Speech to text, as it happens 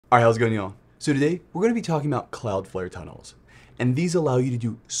Alright, how's it going, y'all? So today, we're going to be talking about CloudFlare Tunnels. And these allow you to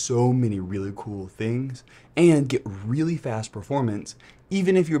do so many really cool things and get really fast performance,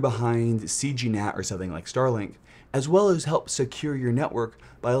 even if you're behind CGNAT or something like Starlink, as well as help secure your network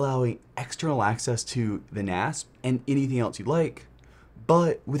by allowing external access to the NAS and anything else you'd like,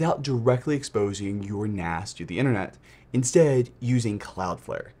 but without directly exposing your NAS to the internet, instead using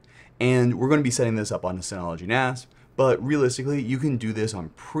CloudFlare. And we're going to be setting this up on a Synology NAS, but realistically, you can do this on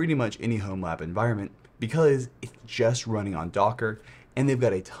pretty much any home lab environment because it's just running on Docker and they've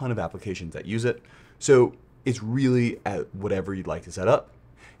got a ton of applications that use it. So it's really at whatever you'd like to set up.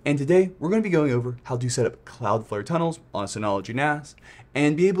 And today we're going to be going over how to set up CloudFlare Tunnels on a Synology NAS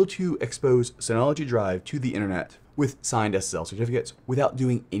and be able to expose Synology Drive to the internet with signed SSL certificates without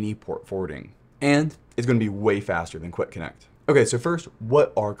doing any port forwarding. And it's going to be way faster than Quick Connect. Okay, so first,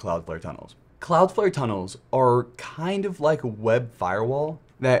 what are CloudFlare Tunnels? CloudFlare Tunnels are kind of like a web firewall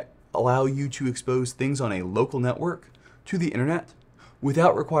that allow you to expose things on a local network to the internet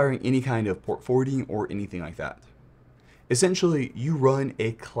without requiring any kind of port forwarding or anything like that. Essentially, you run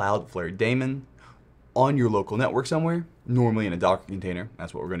a CloudFlare daemon on your local network somewhere, normally in a Docker container.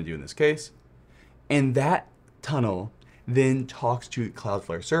 That's what we're going to do in this case. And that tunnel then talks to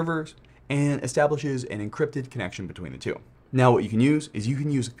CloudFlare servers and establishes an encrypted connection between the two. Now what you can use is you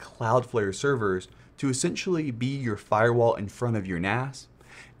can use CloudFlare servers to essentially be your firewall in front of your NAS,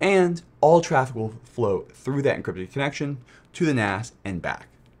 and all traffic will flow through that encrypted connection to the NAS and back.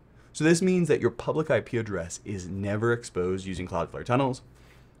 So this means that your public IP address is never exposed using CloudFlare Tunnels,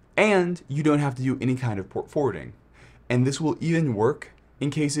 and you don't have to do any kind of port forwarding. And this will even work in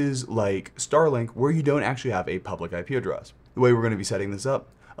cases like Starlink where you don't actually have a public IP address. The way we're going to be setting this up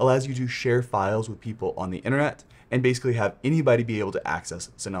allows you to share files with people on the internet and basically have anybody be able to access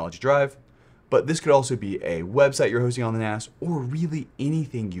Synology Drive. But this could also be a website you're hosting on the NAS or really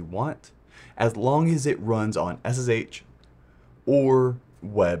anything you want, as long as it runs on SSH or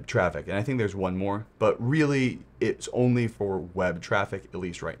web traffic. And I think there's one more, but really it's only for web traffic, at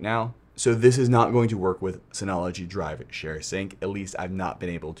least right now. So this is not going to work with Synology Drive Share Sync. At least I've not been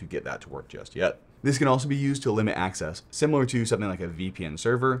able to get that to work just yet. This can also be used to limit access, similar to something like a VPN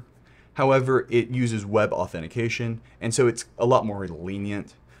server. However, it uses web authentication, and so it's a lot more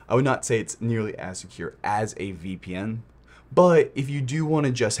lenient. I would not say it's nearly as secure as a VPN, but if you do want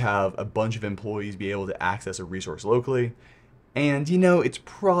to just have a bunch of employees be able to access a resource locally, and you know it's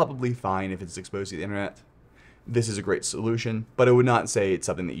probably fine if it's exposed to the internet, this is a great solution, but I would not say it's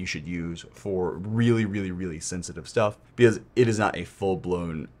something that you should use for really sensitive stuff, because it is not a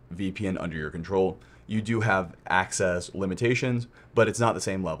full-blown VPN under your control. You do have access limitations, but it's not the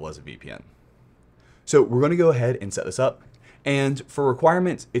same level as a VPN. So we're going to go ahead and set this up. And for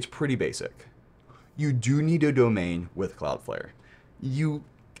requirements, it's pretty basic. You do need a domain with CloudFlare. You,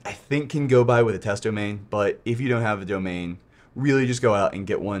 I think, can go by with a test domain, but if you don't have a domain, really just go out and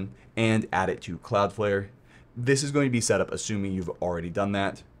get one and add it to CloudFlare. This is going to be set up assuming you've already done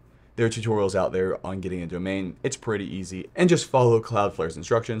that. There are tutorials out there on getting a domain. It's pretty easy, and just follow Cloudflare's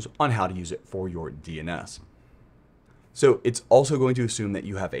instructions on how to use it for your DNS. So it's also going to assume that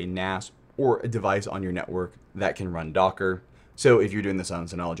you have a NAS or a device on your network that can run Docker. So if you're doing this on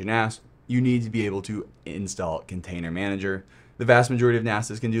Synology NAS, you need to be able to install Container Manager. The vast majority of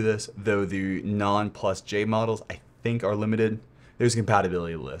NASs can do this, though the non+J models I think are limited. There's a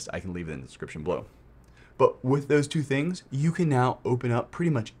compatibility list. I can leave it in the description below. But with those two things, you can now open up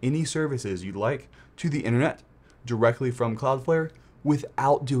pretty much any services you'd like to the internet directly from CloudFlare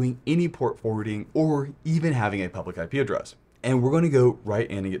without doing any port forwarding or even having a public IP address. And we're going to go right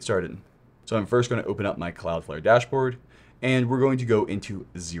in and get started. So I'm first going to open up my CloudFlare dashboard, and we're going to go into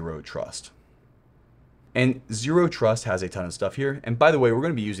Zero Trust. And Zero Trust has a ton of stuff here. And by the way, we're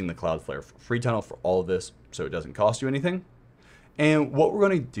going to be using the CloudFlare free tunnel for all of this, so it doesn't cost you anything. And what we're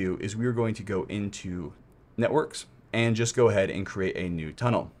going to do is we're going to go into Networks and just go ahead and create a new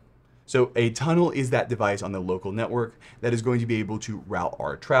tunnel. So a tunnel is that device on the local network that is going to be able to route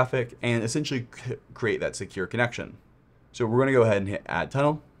our traffic and essentially create that secure connection. So we're going to go ahead and hit Add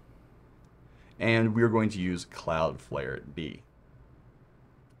Tunnel, and we're going to use CloudFlare B.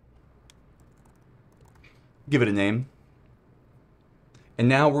 Give it a name. And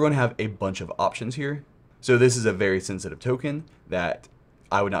now we're going to have a bunch of options here. So this is a very sensitive token that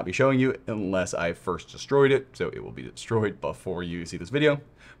I would not be showing you unless I first destroyed it, so it will be destroyed before you see this video.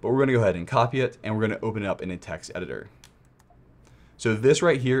 But we're going to go ahead and copy it, and we're going to open it up in a text editor. So this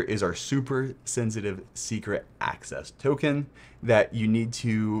right here is our super sensitive secret access token that you need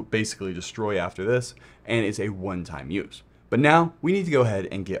to basically destroy after this, and it's a one-time use. But now we need to go ahead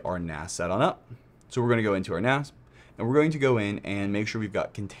and get our NAS set on up. So we're going to go into our NAS, and we're going to go in and make sure we've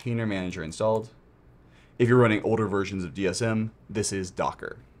got Container Manager installed. If you're running older versions of DSM, this is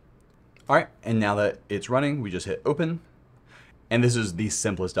Docker. All right, and now that it's running, we just hit open. And this is the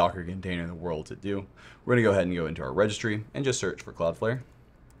simplest Docker container in the world to do. We're gonna go ahead and go into our registry and just search for Cloudflare.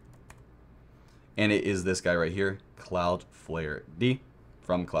 And it is this guy right here, Cloudflare D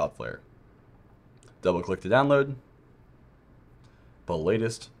from Cloudflare. Double click to download, the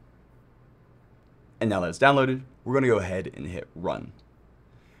latest. And now that it's downloaded, we're gonna go ahead and hit run.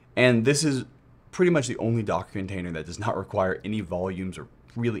 And this is pretty much the only Docker container that does not require any volumes or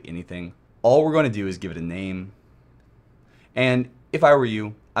really anything. All we're gonna do is give it a name. And if I were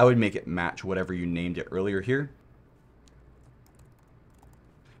you, I would make it match whatever you named it earlier here.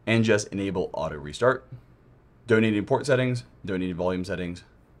 And just enable auto restart. Don't need any port settings, don't need any volume settings.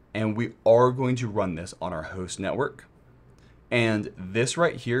 And we are going to run this on our host network. And this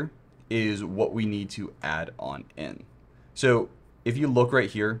right here is what we need to add on in. So if you look right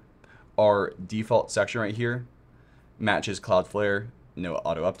here, our default section right here matches Cloudflare, no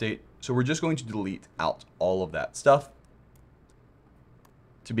auto update. So we're just going to delete out all of that stuff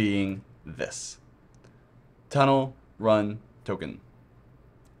to being this. Tunnel run token.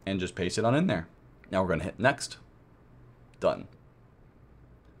 And just paste it on in there. Now we're going to hit next. Done.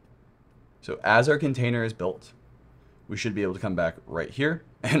 So as our container is built, we should be able to come back right here.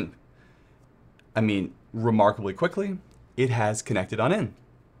 And I mean, remarkably quickly, it has connected on in.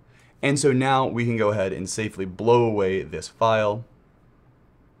 And so now we can go ahead and safely blow away this file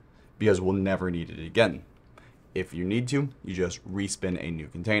because we'll never need it again. If you need to, you just respin a new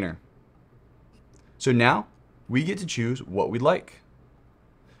container. So now we get to choose what we'd like.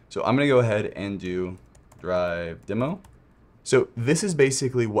 So I'm going to go ahead and do drive demo. So this is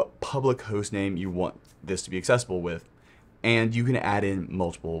basically what public host name you want this to be accessible with. And you can add in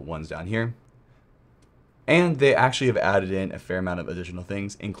multiple ones down here. And they actually have added in a fair amount of additional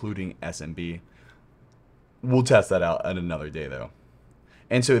things, including SMB. We'll test that out at another day though.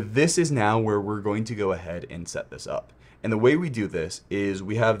 And so this is now where we're going to go ahead and set this up. And the way we do this is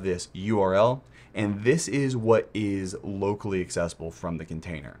we have this URL, and this is what is locally accessible from the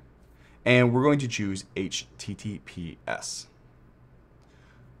container. And we're going to choose HTTPS.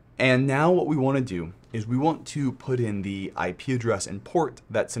 And now what we want to do is we want to put in the IP address and port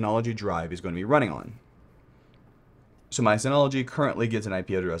that Synology Drive is going to be running on. So my Synology currently gets an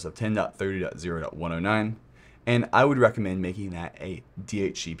IP address of 10.30.0.109, and I would recommend making that a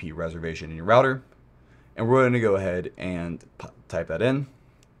DHCP reservation in your router. And we're going to go ahead and type that in.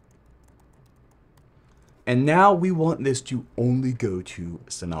 And now we want this to only go to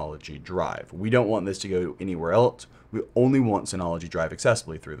Synology Drive. We don't want this to go anywhere else. We only want Synology Drive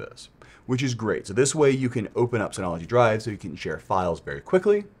accessibly through this, which is great. So this way you can open up Synology Drive so you can share files very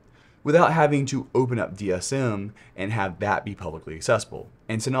quickly without having to open up DSM and have that be publicly accessible.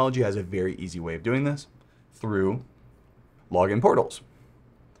 And Synology has a very easy way of doing this through login portals.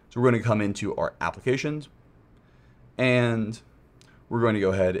 So we're going to come into our applications, and we're going to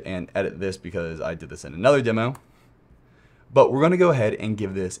go ahead and edit this because I did this in another demo. But we're going to go ahead and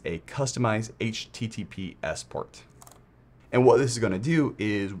give this a customized HTTPS port. And what this is going to do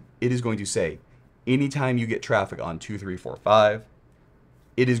is it is going to say, anytime you get traffic on 2345,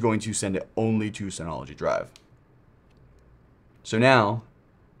 it is going to send it only to Synology Drive. So now,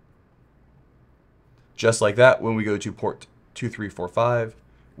 just like that, when we go to port 2345,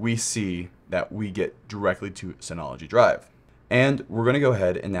 we see that we get directly to Synology Drive. And we're going to go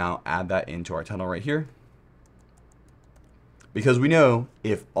ahead and now add that into our tunnel right here. Because we know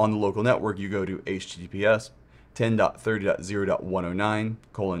if on the local network you go to HTTPS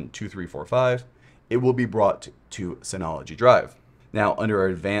 10.30.0.109:2345, it will be brought to Synology Drive. Now, under our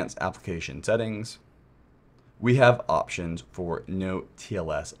advanced application settings, we have options for no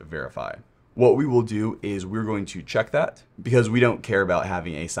TLS verify. What we will do is we're going to check that because we don't care about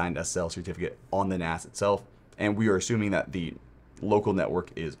having a signed SSL certificate on the NAS itself. And we are assuming that the local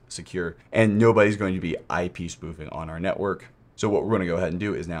network is secure and nobody's going to be IP spoofing on our network. So what we're going to go ahead and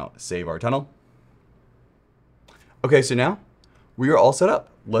do is now save our tunnel. Okay, so now we are all set up.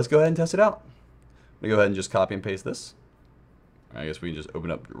 Let's go ahead and test it out. I'm going to go ahead and just copy and paste this. I guess we can just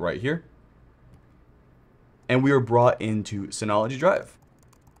open up right here. And we are brought into Synology Drive.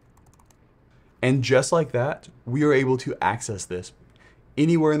 And just like that, we are able to access this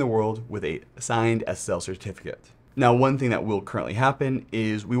anywhere in the world with a signed SSL certificate. Now, one thing that will currently happen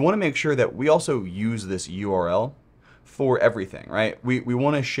is we want to make sure that we also use this URL for everything, right? We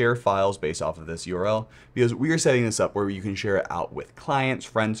want to share files based off of this URL because we are setting this up where you can share it out with clients,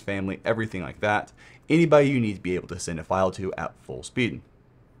 friends, family, everything like that. Anybody you need to be able to send a file to at full speed.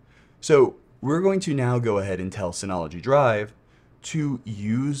 So we're going to now go ahead and tell Synology Drive to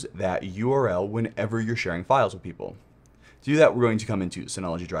use that URL whenever you're sharing files with people. To do that, we're going to come into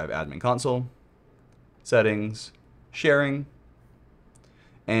Synology Drive Admin Console, Settings, Sharing,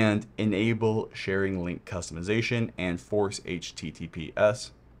 and enable sharing link customization and force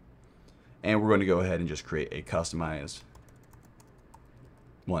HTTPS. And we're going to go ahead and just create a customized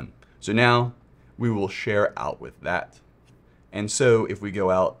one. So now we will share out with that. And so if we go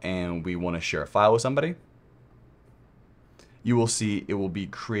out and we want to share a file with somebody, you will see it will be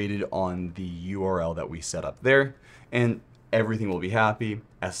created on the URL that we set up there, and everything will be happy,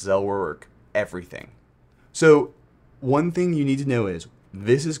 SSL will work, everything. So one thing you need to know is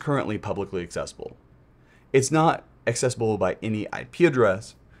this is currently publicly accessible. It's not accessible by any IP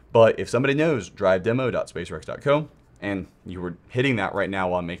address, but if somebody knows drivedemo.spacerex.co, and you were hitting that right now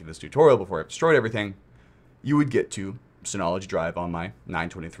while I'm making this tutorial before I destroyed everything, you would get to Synology Drive on my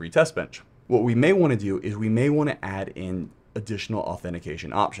 923 test bench. What we may want to do is we may want to add in additional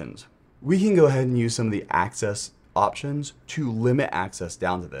authentication options. We can go ahead and use some of the access options to limit access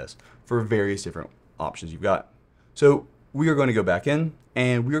down to this for various different options you've got. So we are going to go back in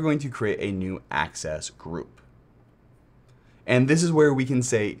and we are going to create a new access group. And this is where we can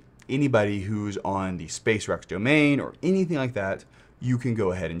say anybody who's on the SpaceRex domain or anything like that, you can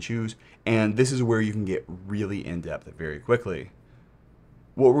go ahead and choose. And this is where you can get really in depth very quickly.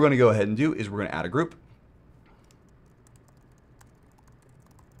 What we're going to go ahead and do is we're going to add a group.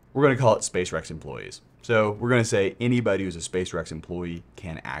 We're going to call it SpaceRex employees. So we're going to say anybody who's a SpaceRex employee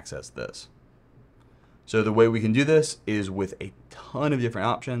can access this. So the way we can do this is with a ton of different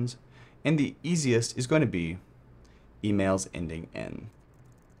options. And the easiest is going to be emails ending in.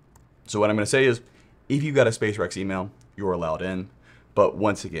 So what I'm going to say is if you've got a SpaceRex email, you're allowed in. But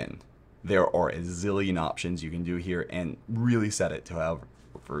once again, there are a zillion options you can do here and really set it to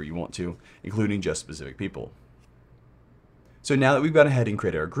however you want to, including just specific people. So now that we've gone ahead and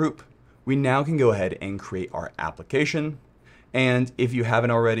created our group, we now can go ahead and create our application. And if you haven't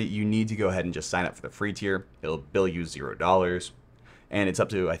already, you need to go ahead and just sign up for the free tier. It'll bill you $0. And it's up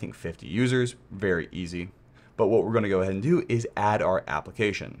to, I think, 50 users. Very easy. But what we're going to go ahead and do is add our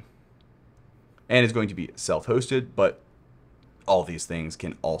application. And it's going to be self-hosted, but all these things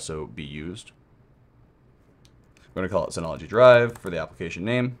can also be used. We're going to call it Synology Drive for the application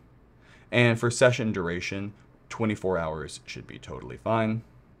name. And for session duration, 24 hours should be totally fine.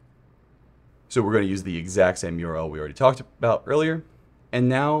 So we're going to use the exact same URL we already talked about earlier. And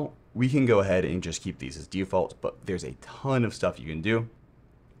now we can go ahead and just keep these as default, but there's a ton of stuff you can do.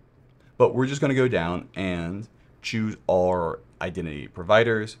 But we're just going to go down and choose our identity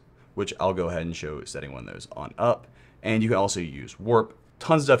providers, which I'll go ahead and show setting one of those on up. And you can also use Warp,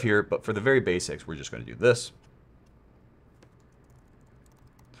 tons of stuff here, but for the very basics, we're just going to do this.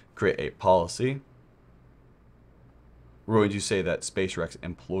 Create a policy. We're going to say that SpaceRex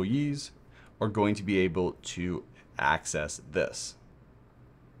employees are going to be able to access this.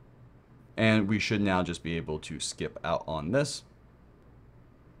 And we should now just be able to skip out on this.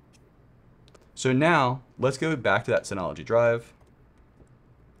 So now let's go back to that Synology Drive.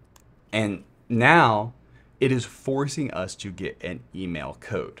 And now it is forcing us to get an email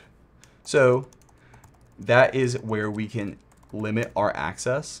code. So that is where we can limit our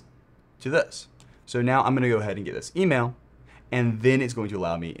access to this. So now I'm going to go ahead and get this email, and then it's going to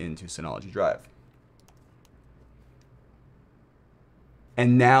allow me into Synology Drive.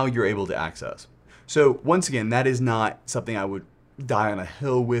 And now you're able to access. So once again, that is not something I would die on a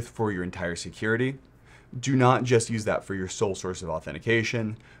hill with for your entire security. Do not just use that for your sole source of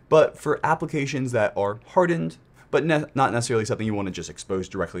authentication, but for applications that are hardened, but not necessarily something you want to just expose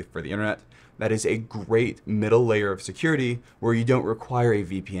directly for the internet. That is a great middle layer of security where you don't require a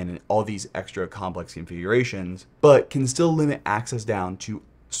VPN and all these extra complex configurations, but can still limit access down to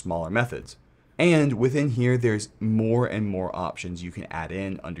smaller methods. And within here, there's more and more options you can add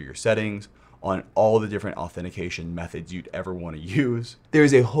in under your settings on all the different authentication methods you'd ever want to use.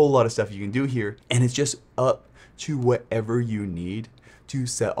 There's a whole lot of stuff you can do here, and it's just up to whatever you need to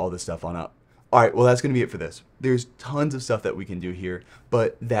set all this stuff on up. All right, well, that's going to be it for this. There's tons of stuff that we can do here,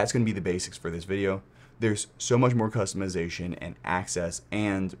 but that's going to be the basics for this video. There's so much more customization and access,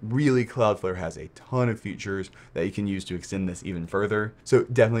 and really Cloudflare has a ton of features that you can use to extend this even further. So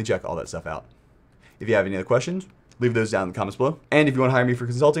definitely check all that stuff out. If you have any other questions, leave those down in the comments below. And if you want to hire me for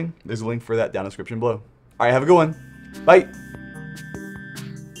consulting, there's a link for that down in the description below. All right, have a good one. Bye.